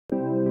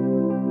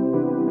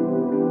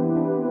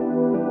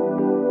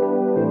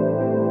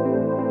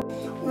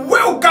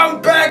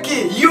Welcome back.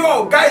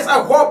 Yo guys,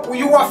 I hope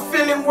you are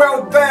feeling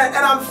well there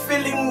and I'm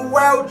feeling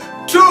well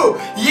too.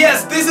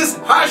 Yes, this is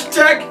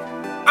hashtag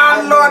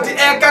Unload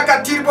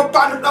Kakatiribo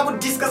Pano. I will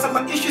discuss some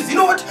issues. You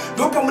know what?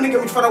 Don't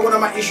communicate with one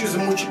of my issues.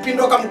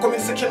 Muchipindo come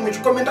comment section, much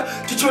commenter.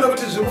 Teacher what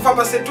is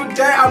Zufaba said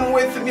today I'm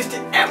with Mr.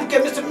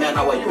 MK. Mr. Man,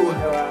 how are you?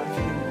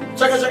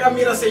 Chaka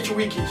Mira say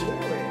wiki.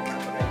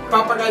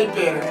 Papa guy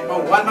pere.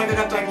 Oh, one man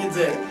got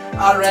there.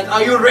 Alright,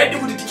 are you ready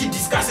to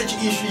discuss such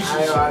issues?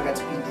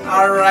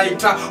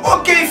 Alright,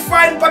 okay,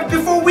 fine, but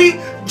before we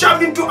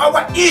jump into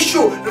our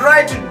issue,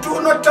 right,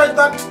 do not touch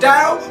that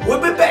dial.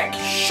 We'll be back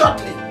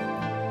shortly.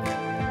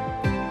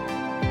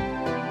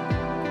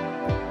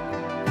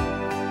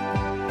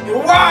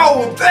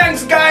 Wow,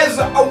 thanks guys,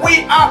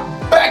 we are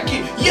back.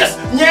 Yes,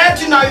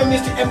 nyaji na yo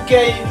Mr.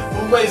 MK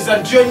mweza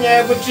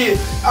junior kuti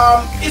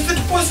is it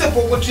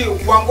possible kuti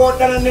wango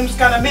dana names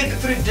kana maybe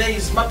 3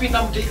 days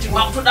mapina mdate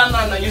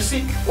makutodana, you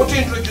see what to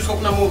introduce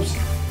kuna moves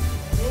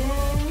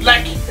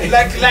like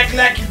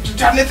to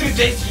turn 3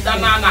 days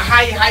dana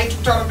high to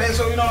turn day,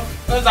 so you know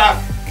those are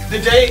the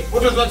day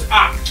what was what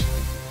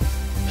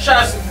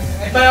shas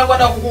baya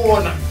kwada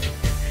kuona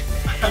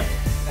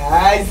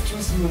it's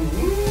too soon.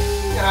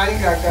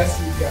 Ainga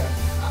kasika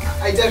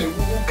aita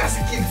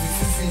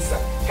zvekukasikedzisisa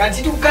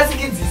katiti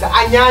kukasikedzisa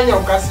anyanya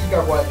ukasika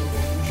kwadi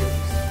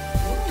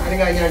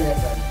anenge anyanya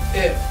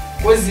sana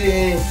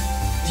kozi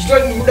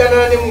ndichitoti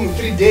ndikudana nemunhu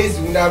 3 days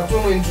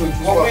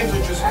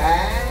ndakutonointroduce.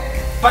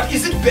 But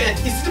is it bad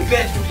to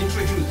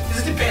introduce?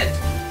 Is it bad?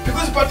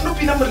 Because but no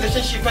pina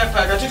relationship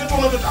papa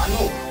titotoona kuti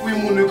no uyu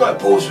munhu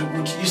ikapose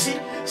kuti you see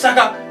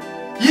saka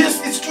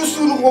yes it's too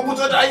soon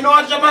ngokuti I know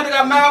what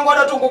chamandika mangu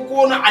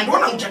adatongokuona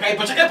andiona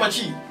chakaipa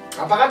chii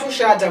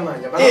apakatoshata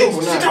manje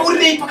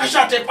sitaurei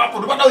pakashata ipapo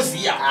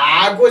ndopatauziya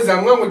kozi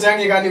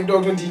amwangotange kani kuda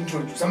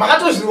kutondiintroduce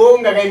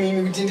makatozvironga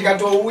kaimimi kuti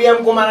ndikatouya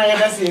mukomana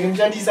yakasiyeni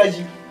muchandisa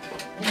chi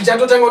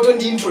ndichatotanga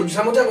kutondiintroduce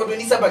amotanga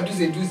kutondisa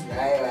padhuze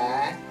aiwa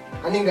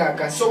anenge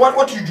akasi. So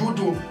what you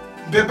do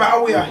beba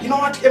auya, you know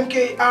what MK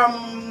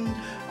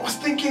I was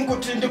thinking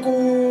kuti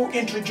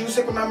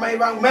ndikuintroduce kuna mai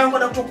vangu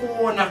ada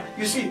kutokuona,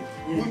 you see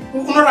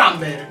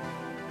unoramba here.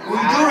 Will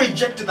you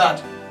reject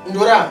that?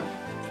 Ndoramba.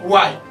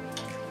 Why?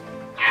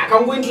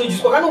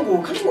 Akangointroduce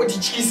kanongoti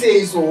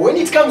chikisei, so when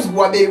it comes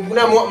kuwabereki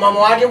kuna mama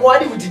wake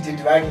kwadi kuti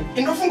dede vake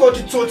inofunga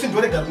kuti tsotsi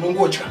ndorega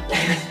rinongotya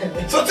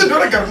tsotsi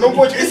ndorega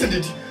rinongotya, isn't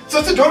it?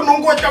 Tsotsi ndoro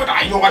rinongotya kuti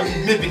I know what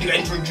maybe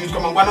ndikaintroduce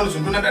kwa mangwana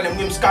nozondonanda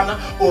nemumwe musikana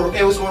or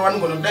else or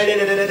vanongono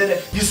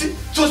you see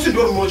tsotsi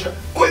ndoro rinotya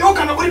koyo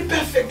kana uri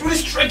perfect uri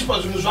straight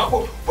pazvinhu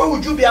zvako why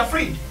would you be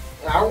afraid?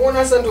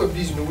 akuona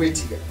sandobi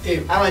zvinokuitika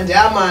ava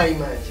ndeamai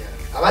manje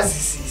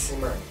havazisisi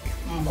manje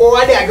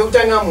kowadi ake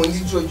kutanga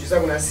mondintroduce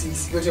kuna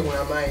sisi kwete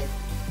kuna mai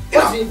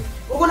kozi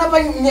ukona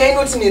panyaya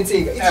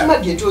inotinetseka iti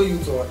mageto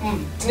youth one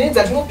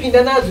tinedza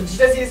tinopinda nadzo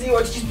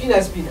tichitasiesiwa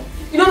tichispina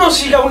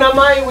inonosvika kuna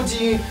mai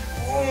kuti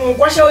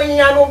kwasha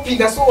wenye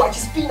anopinda so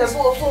achispina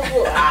so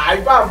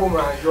ipapo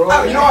manje.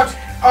 You know what,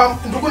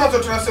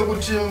 ndikunazotora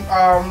sekuti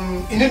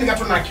ini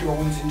ndikatonakirwa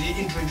kunzi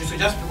ndi-introduce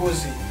just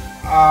because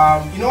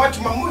you know what,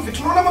 mamovie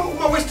tinoona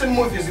ma-western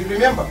movies, you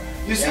remember?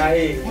 You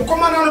see,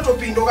 mukomana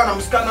anotopinda kana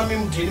musikana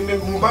memudheni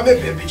mumba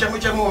mebhebhi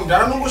chamwe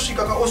mudhara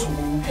anongosvika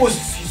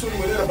kaozongopozisiso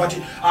rimwerera but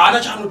haana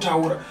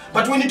chaanotaura,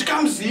 but when it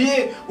comes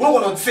here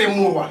unogona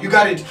kutsemurwa, you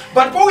got it.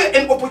 But pauye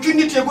an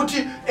opportunity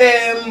yekuti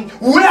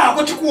uya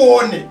hako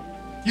tikuone,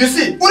 you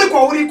see uri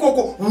kwauri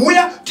ikoko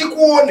uya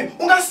tikuone,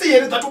 ungasiye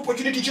here that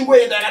opportunity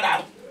chingoenda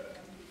yakadaro.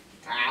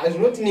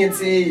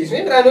 Zvinotinetsei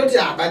zvinoenderana noti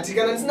but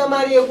kana tisina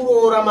mari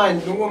yekuroora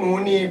manje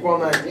ndongonoonekwa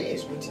manje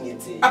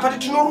zvinotinetsei but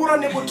tinoroora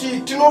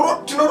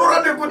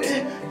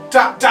nekuti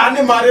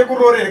taane mari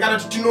yekuroorera kana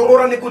kuti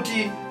tinoroora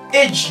nekuti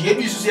age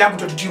yedu isusu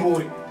yakutoti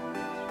tiroore.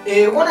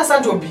 Kona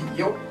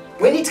sandobiyo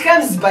when it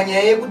comes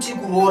panyaya yekuti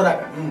kuroora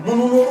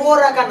munhu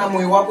unoroora kana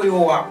mwoyo wako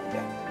iwo wakuda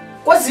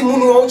kozi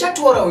munhu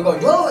wauchatora wega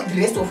ndo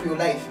the rest of your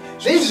life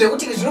zveizvi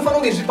zvekuti zvinofanira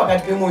kunge zviri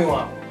pakati pemwoyo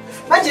wako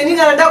manje ini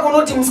kana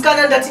ndakonoti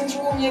musikana ndati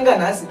ndichimunyenga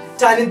nhasi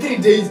tane 3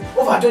 days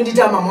obva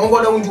atondita mama wangu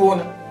ada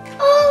kundiona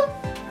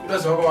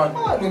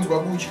nonzwa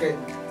kutya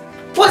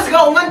kozi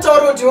ka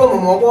unganitaura kuti iwe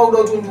mama wako wakuda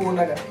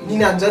kutondiona ka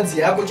inini hanzvadzi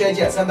yako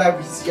chaichi hasanda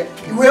kuziya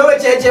iwewe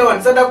chaichaiwo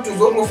handisanda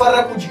kutoziva kuti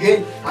unofarira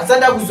kudyei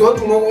handisanda kuziva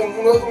kuti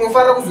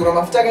unofarira kuzora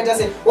mafuta akaita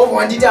sei wobva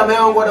wanditi amai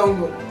wangu ada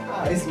kundiona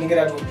risinenge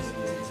ratobhizi.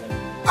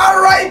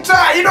 Alright,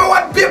 you know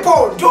what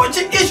people,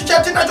 dochi issue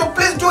chatinacho,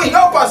 please do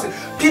help us.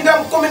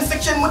 Pinda comment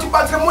section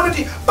motivated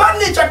money.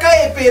 Pane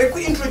chakaepere ku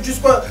introduce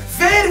kwa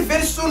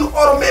very soon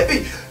or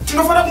maybe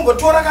tinofana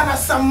kungotora kana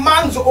some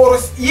months or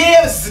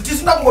years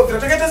tisina kungobvira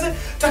takaita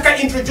taka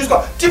introduce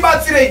kwa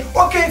tibatsirei.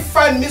 Okay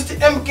fine Mr.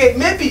 MK,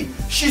 maybe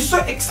she's so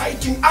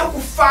exciting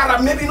akufara,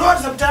 maybe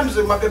not sometimes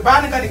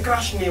mabebani kani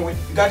crush newe,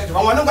 you got it,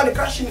 vamwana ngani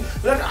crush ni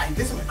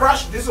this is my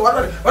crush, this is what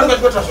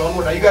vanongachikota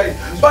zvavangoda, you got it.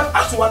 But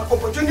as one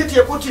opportunity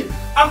yekuti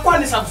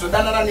akwanisa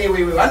kuzodanana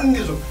newewe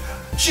vaninizo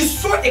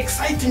she's so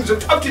exciting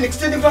that up to an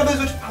extent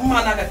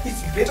that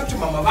it's better to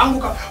mama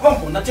vangu ka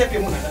vambona tepe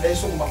munhu akadai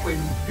so kumba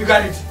kwedu, you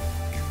got it.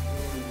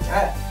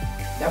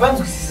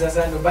 ndapanzwisisa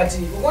sando but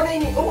ukaona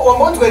ini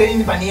wambonzwere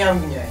ini pane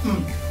yangu nyaya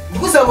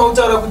ndikuzama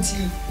kutaura kuti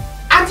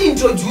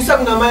ati-introducer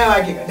kuna mai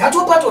vake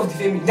ndato part of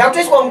the family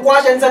ndakutoiswa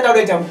mukwasha ndisati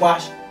kuita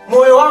mukwasha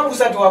moyo wangu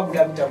usati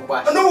wabuda kuita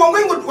mukwasha no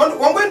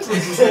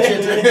wangointroduce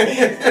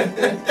chete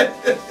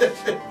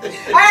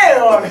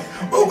aiwa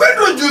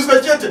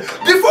wangointroduce chete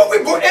before we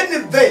go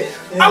anywhere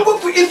I'm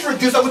going to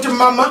introduce kuti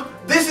mama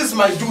this is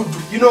my dude,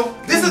 you know,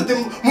 this is the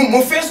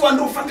first one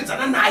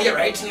ufambidzana naye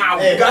right now.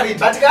 You got it.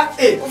 But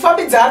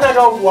ufambidzana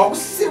ka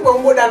wakusiri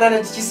kwangodana na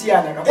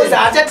tichisiyana ka because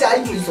achati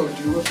aintroduce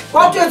ndiwe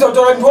kwatoedza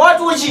kutora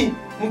ndiwati uchi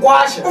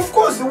mukwasha. Of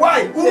course,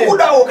 why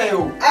ukudawo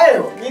kayo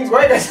ayo means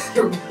why does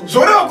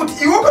zoreva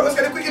kuti iwe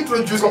kana ku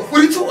introduce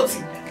uri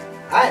tsotsi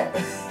ayo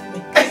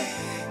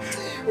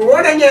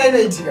uona nyaya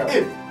inoitika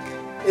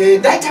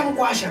ndaita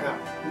mukwasha ka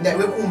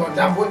ndawe kuma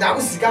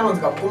ndakuzikanwa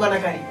ndikakumana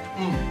kari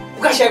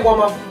ukashayikwa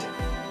mafuta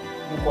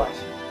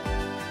mukwasha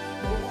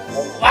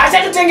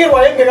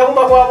achatotengerwa hembe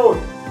kakumba kwavo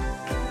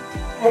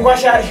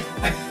mukwashari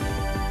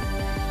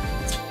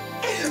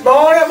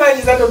maona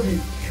manje zatopi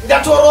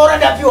ndatorora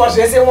ndapiwa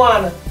zvese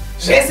mwana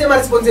zvese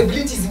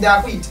maresponsibilities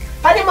ndakuita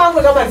pane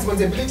mamwe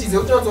kamaresponsibilities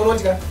ekuti unozoona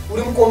kuti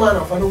uri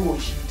mukomana ufanira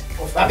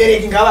kuzviita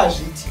vabereki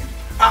ngavazviiti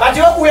but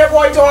iwe kuuya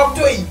kwaita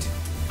wakutoita.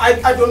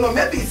 I don't know,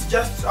 maybe it's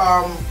just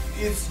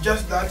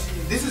that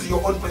this is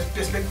your own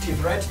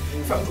perspective, right?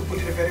 If I'm to put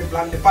it very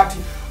bluntly, but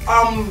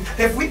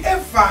have we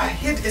ever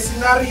had a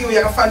scenario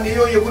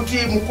yakafanira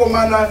yekuti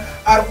mukomana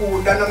ari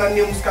kudanana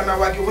nemusikana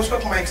wake vosvika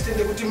kuma extend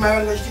yekuti mai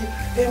vanenge vachiti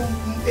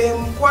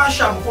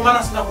mukwasha mukomana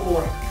asina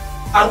kuroora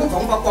ari kubva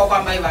kumba kwako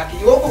kwamai vake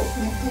iwoko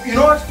you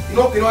know what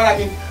I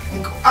mean,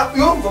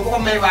 iwe kubva kumba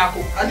kwamai vako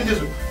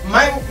handindizvo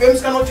mai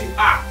vemusikana kuti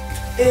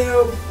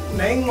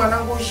nai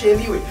mwanangu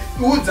usheliwe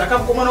udzaka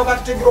mukomana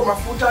wakatitengero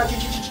mafuta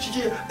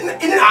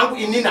ini hangu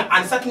inina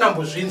handisati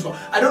nambozvinzwa.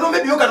 I don't know,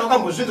 maybe kana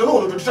wakambozvinzwa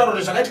unogona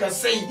kutotitaura zvakaitika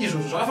sei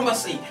izvozvo zvakafamba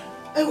sei.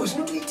 Aiwa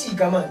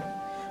zvinotoitika mani.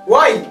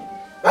 Why?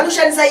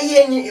 Vanoshandisa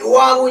iye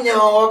wavo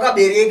nyawa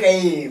wakabereka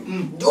iye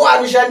ndo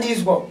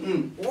anoshandiswa.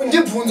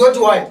 Ndibvunza kuti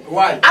why?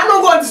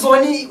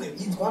 Anongonzoni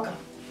inzwa ka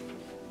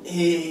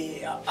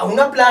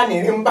hauna plan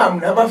here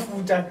mbamu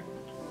namafuta.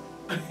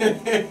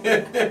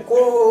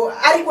 Ko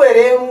ari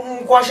kwere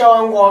mukwasha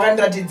wangu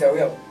wakandiratidza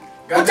uya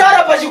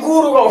kutaura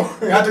pachikuru kwa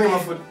ngatenge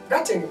mafuta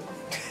ngatenge.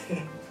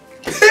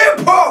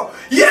 People,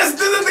 yes,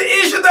 this is the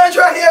issue that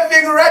you are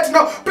having right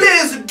now.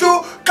 Please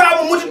do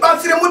come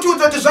mutibatsire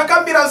mutiudza kuti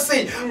zvakambira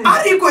sei.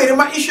 Ariko here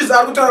ma issues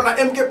ari kutaura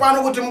na MK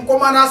pano kuti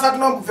mukomana asati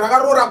nambobvira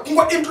akaroora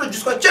kungo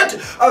introduce chete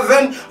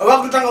then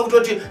vakutotanga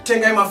kutoti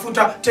tengai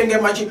mafuta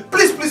tengai machi.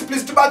 Please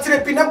tibatsire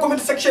pinda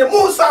comment section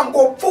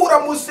musangopfura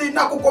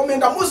musina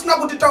kukomenda musina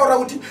kutitaura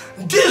kuti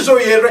ndizvo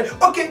here.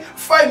 Okay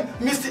fine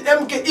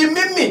Mr MK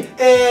imimi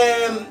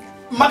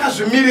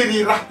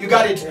makazvimiririra, you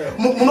got it.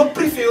 Muno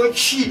prefer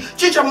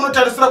chi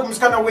chamunotarisira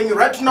kumusikana wenyu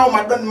right now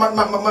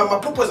ma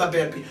proposal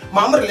baby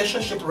ma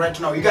relationship right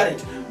now, you got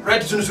it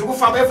right. Zvinhu zviri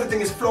kufamba,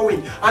 everything is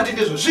flowing and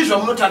ndizvo zvizvo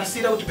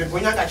munotarisira kuti baby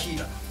wenyu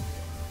akachiita.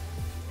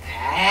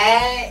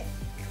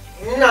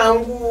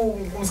 Nangu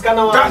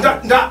kumusikana wa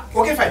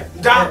okay fine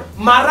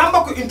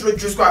maramba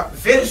kuintroduce kwa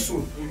very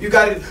soon, you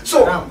got it.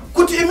 So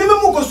kuti imimi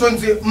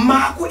mukuzonzi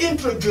maku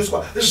introduce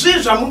kwa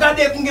zvizva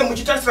mungade kunge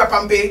muchitarisira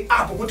pamberi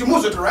apo kuti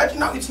muzoti right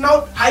now it's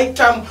now high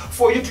time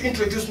for you to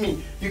introduce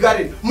me, you got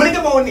it. Munenge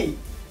maoni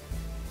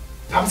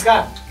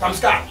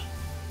pamskana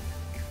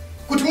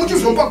kuti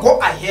muchizompa go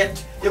ahead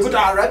yekuti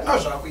right now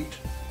zvarakuita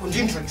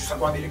kundintroduce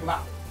kwabereki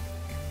vako.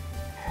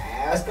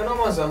 Asikana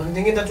mazano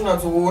ndenge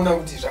ndatunatsoona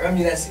kuti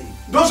zvakamira sei.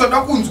 Ndo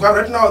zvada kunzwa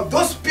right now.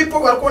 Those people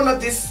vari kuona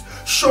this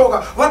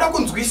show vada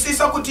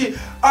kunzwisisa kuti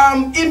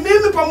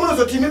imimi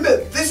pamunozoti imimi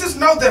this is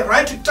now the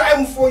right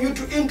time for you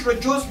to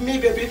introduce me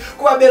baby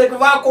kuvabereki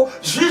vako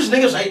zvizvi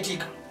zvinenge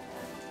zvaitika.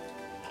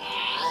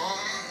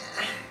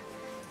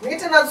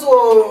 Ndingeti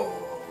natso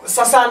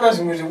sasana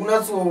zvimwe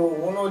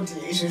zvekunatsoona kuti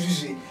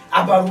izvozvi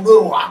apa rudo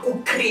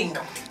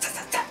rwakukringa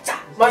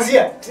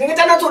maziya tinenge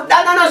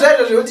tanatsodanana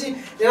zvaizvo zvekuti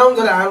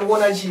ndinaunzora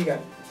anoona chika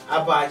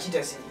apa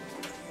achiita sei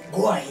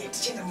go ahead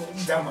tichenda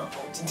mukudzama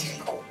kuti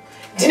ndiriko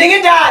ndinenge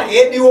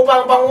ndarediwo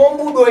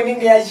pamwombudo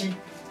inenge yachi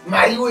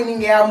mariwo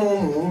inenge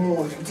yamomo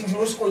kuti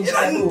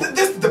ndinosvikoitaa.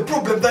 This is the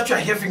problem that you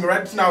are having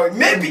right now.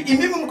 Maybe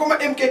imimi mukoma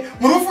MK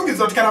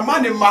munofungidza kuti kana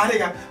mane mari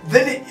ka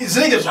then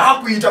zvinenge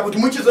zvakuita kuti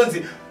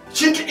muchizonzi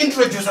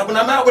introduce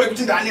kuna mai vako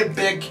nekuti ndane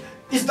bag.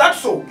 Is that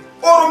so?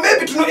 Or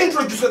maybe tino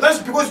introduce that's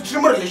because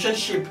tiri mu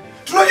relationship.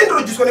 Tino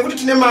introduce nekuti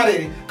tine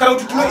mari kana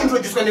kuti tino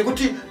introduce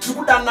nekuti tiri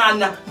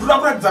kudanana ndoda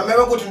kuratidza mai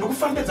vako kuti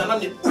ndikufambidzana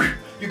ne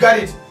you got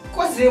it.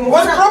 What's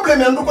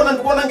problem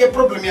ndikona nge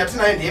problem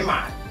yatinayo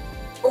ndeyemari.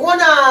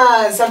 Ukona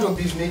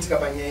sandopi zvinoitika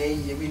panyaya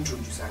iyi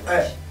yekuintroduce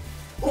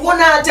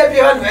ukona type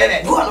yevanhu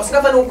vaivai ndo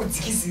vanosingafanira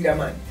kudzikisira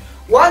mani.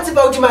 Once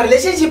pauti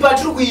marelationship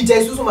atiri kuita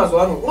isusu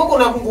mazuva ano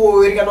unogona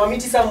kungowerekana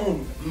wamitisa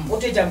munhu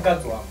otoita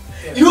mukadzi wako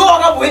iwe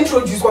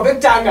wakambointroducwa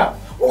pekutanga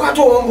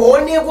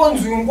ukatoomboonekwa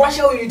nzwi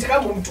mukwasha uyu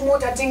takambomutuma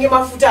kuti atenge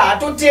mafuta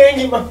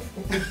haatotengi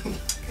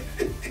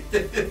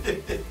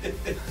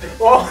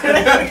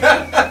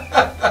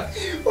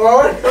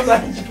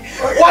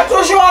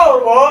People,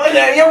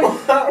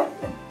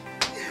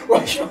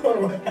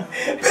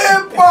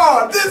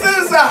 this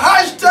is a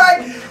hashtag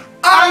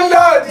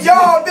unload.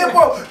 Yo,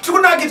 people,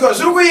 tukunakitwa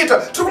zvirikuita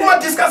tikuma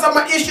discuss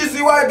my issues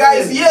iwayo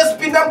guys. Yes,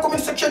 pin down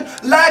comment section,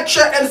 like,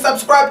 share and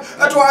subscribe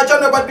to our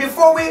channel. But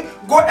before we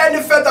go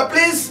any further,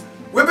 please,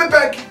 we'll be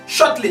back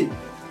shortly.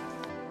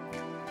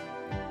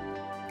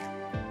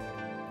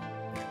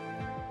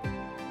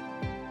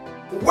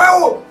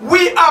 Well,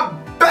 we are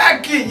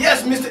back.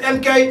 Yes, Mr.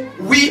 MK,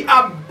 we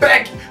are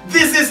back.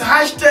 This is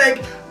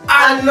hashtag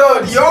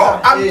unload. Yo,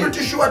 I'm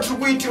pretty sure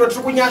tukuitira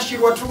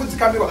tukunyashirwa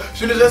tukudzikambiwa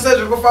zvinhu zvese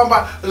zviri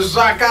kufamba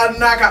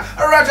zvakanaka.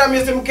 Alright,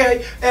 Mr. MK,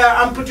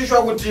 I'm pretty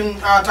sure kuti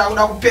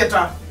takuda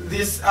kupeta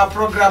this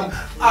program.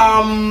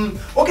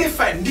 Okay,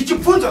 fine.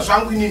 Ndichibvunza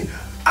zvangu inini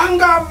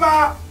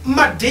angava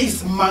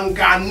madays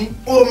mangani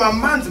or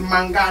mamonths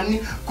mangani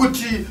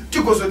kuti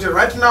tigozoti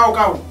right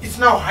now it's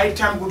now high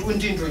time kuti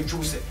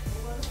undintroduce.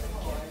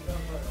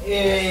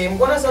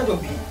 Mbona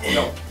sandobi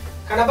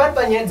kana pari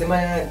panyaya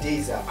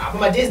dzemadays apa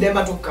madays dai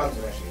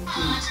matokukanzura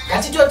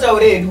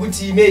ngatitotaurei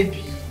kuti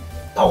maybe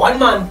pa 1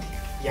 month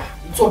yeah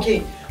it's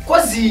okay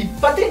cause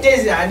pa 3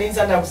 days haneni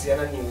sanda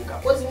kusiyana nenyika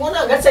cause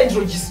mona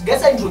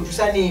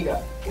ngatisaintroduce aninga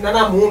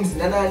nana moms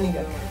nana aninga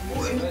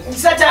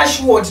ndisati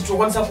ashuwa kuti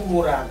tokwanisa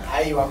kurorana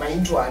aiwa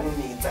maintro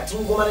anonetsa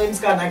tingomana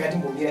nemusikana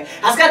angatimbomira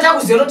asi kana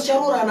takuziva kuti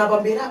ticharorana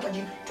pamberi apa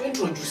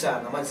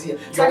tointroduceana maziya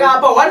saka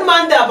apa 1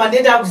 month apa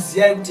ndee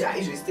takuziva kuti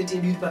izvo state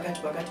yedu iri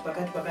pakati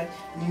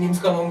nini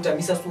musikana wangu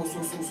tamisa so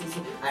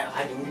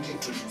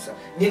handingointroduca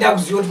ndenda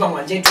kuziva kuti pamwe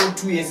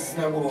handichaito 2 years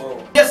zisina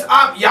kurorwa. Yes,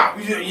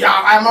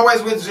 yeah, I'm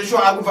always with the show.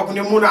 Akubva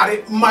kune munhu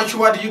ari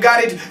matured. You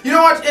got it. You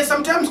know what?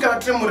 Sometimes kana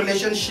tiri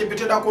relationship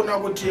itoda kuona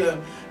kuti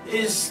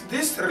is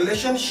this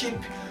relationship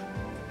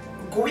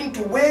going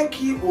to work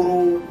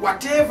or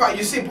whatever,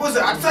 you see, because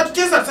at that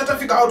case I start to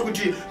figure out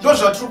kuti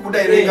those are true good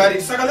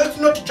regarding. So let's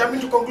not jump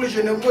into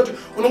conclusion and go to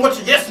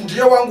yes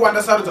ndiye wangu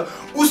understand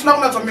usina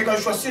kunatsa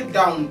make sure sit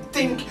down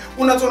think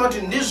unatsaona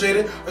kuti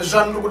ndizvere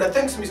zvanuri kuda.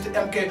 Thanks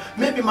Mr. MK.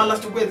 Maybe my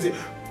last words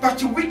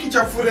but wiki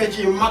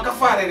chafurechi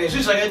makafarere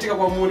zvizvakaitika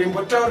kwamuri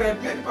mbotaura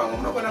maybe pamwe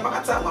munogona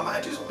makatsama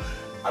matizo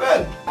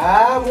amen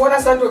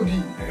muona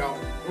sandobi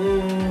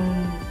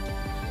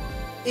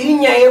iri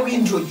nyaya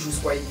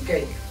yekuintroduce kwaika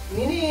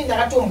nini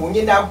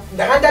ndakatombonye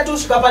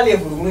ndakandatosvika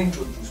palevel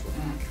unointroducwa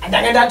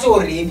ndanga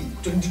ndatoredi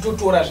kuti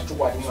nditotora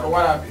zvitokwadi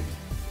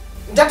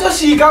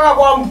ndatosvika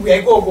kakwambuya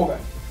ikokoka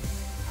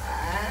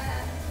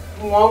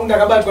mumwe wangu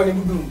ndakabatwa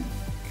nebudumbu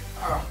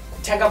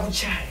kutanga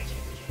kuchaya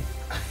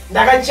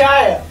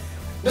ndakachaya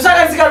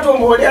ndosaka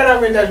ndisikatomboonera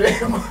kuenda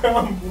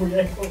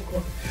zvekwambuya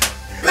ikoko.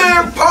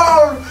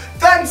 People,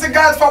 thanks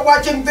guys for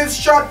watching this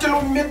short till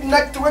we meet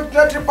next week.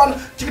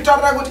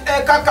 Tikitaura kuti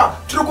kaka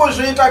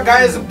tirikozviita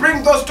guys,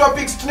 bring those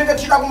topics tinenge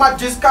tichida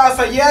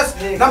kumadiscussa. Yes,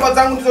 namba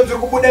dzangu ndidzo dziri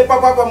kubuda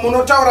ipapo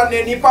munotaura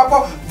neni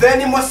ipapo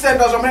then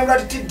mosenda zvamunenge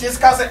kuti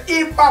tidiscusse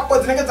ipapo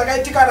dzinenge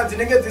dzakaitikana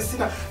dzinenge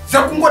dzisina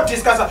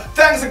dzekungodiscussa.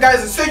 Thanks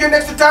guys, see you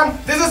next time.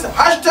 This is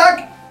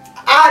hashtag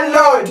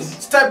unload.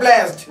 Stay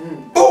blessed.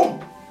 Boom.